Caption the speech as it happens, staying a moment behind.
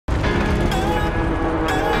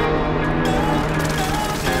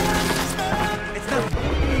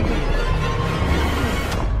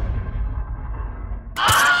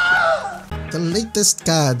latest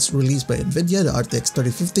cards released by Nvidia, the RTX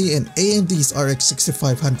 3050 and AMD's RX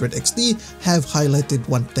 6500 XT have highlighted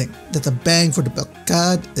one thing, that the bang for the buck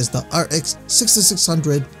card is the RX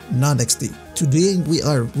 6600 non-XT. Today we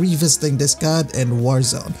are revisiting this card in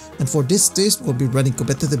Warzone, and for this test we'll be running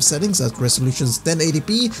competitive settings at resolutions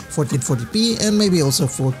 1080p, 1440p and maybe also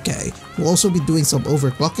 4K. We'll also be doing some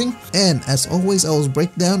overclocking, and as always I will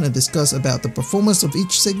break down and discuss about the performance of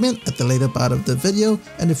each segment at the later part of the video.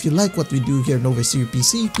 And if you like what we do here in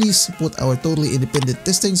OverseerPC, please support our totally independent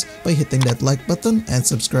testings by hitting that like button and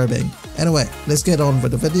subscribing. Anyway, let's get on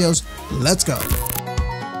with the videos. Let's go!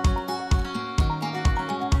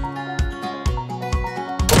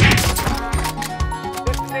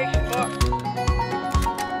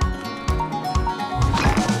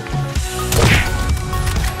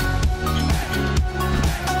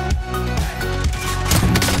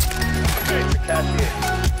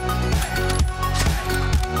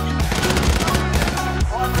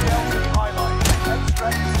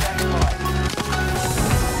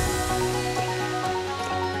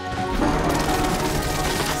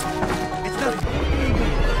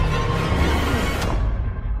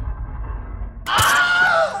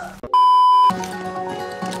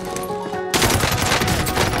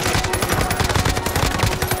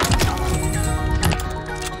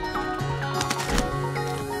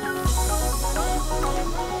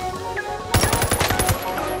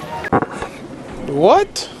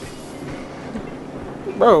 What?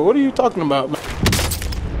 Bro, what are you talking about?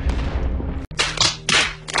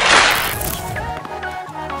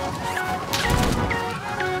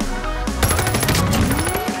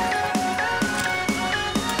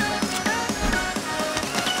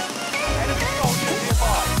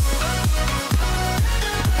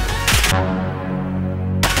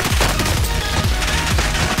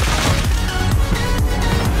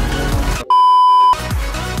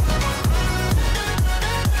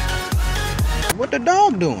 What the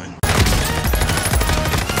dog doing?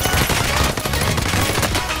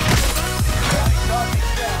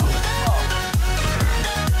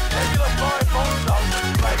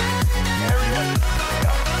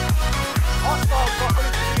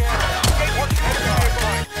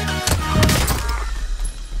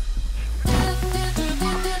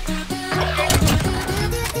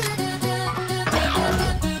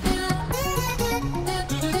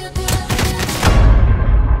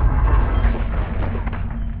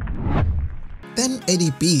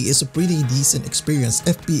 .1080p is a pretty decent experience.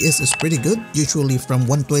 FPS is pretty good, usually from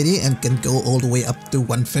 120 and can go all the way up to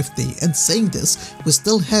 150. And saying this, we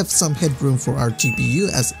still have some headroom for our GPU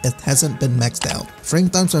as it hasn't been maxed out. Frame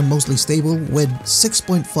times are mostly stable with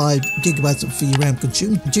 6.5GB of VRAM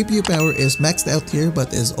consumed. GPU power is maxed out here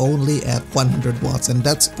but is only at 100 watts, and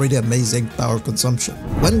that's pretty amazing power consumption.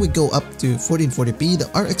 When we go up to 1440p, the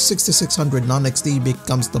RX 6600 non-XT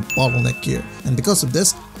becomes the bottleneck here, and because of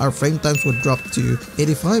this, our frame times would drop to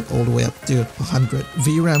 85 all the way up to 100.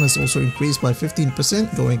 VRAM has also increased by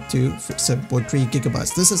 15%, going to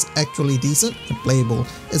 7.3GB. This is actually decent and playable.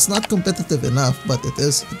 It's not competitive enough, but it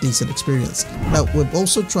is a decent experience. Now, we've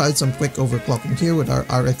also tried some quick overclocking here with our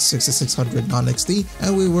RX 6600 non-XT,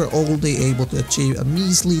 and we were only able to achieve a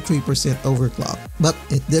measly 3% overclock. But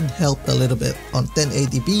it did help a little bit. On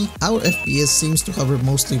 1080p, our FPS seems to hover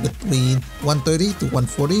mostly between 130 to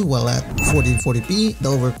 140, while at 1440p, the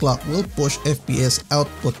overclock will push FPS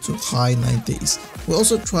output to high 90s. We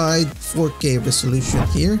also tried 4K resolution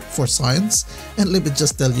here for science, and let me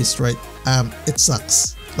just tell you straight, it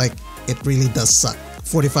sucks. Like, it really does suck.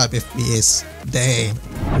 45 FPS, dang.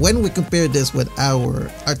 When we compare this with our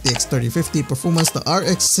RTX 3050 performance, the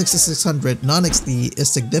RX 6600 non-XT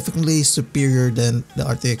is significantly superior than the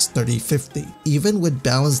RTX 3050. Even with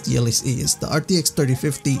balanced DLSAs, the RTX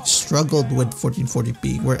 3050 struggled with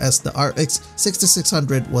 1440p, whereas the RX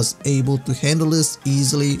 6600 was able to handle this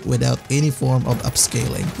easily without any form of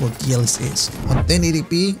upscaling or DLSAs. On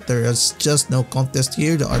 1080p, there is just no contest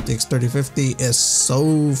here. The RTX 3050 is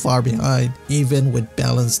so far behind, even with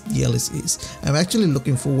balanced DLSAs. I'm actually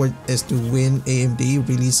looking forward as to when AMD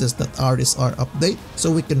releases that RSR update,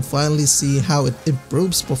 so we can finally see how it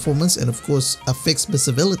improves performance and of course affects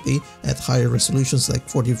visibility at higher resolutions like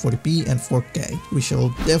 1440p and 4K. We shall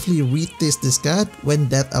definitely retest this card when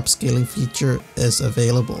that upscaling feature is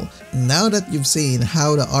available. Now that you've seen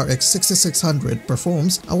how the RX 6600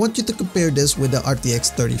 performs, I want you to compare this with the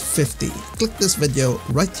RTX 3050. Click this video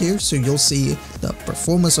right here so you'll see the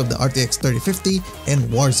performance of the RTX 3050 in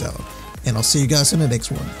Warzone. And I'll see you guys in the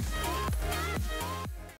next one.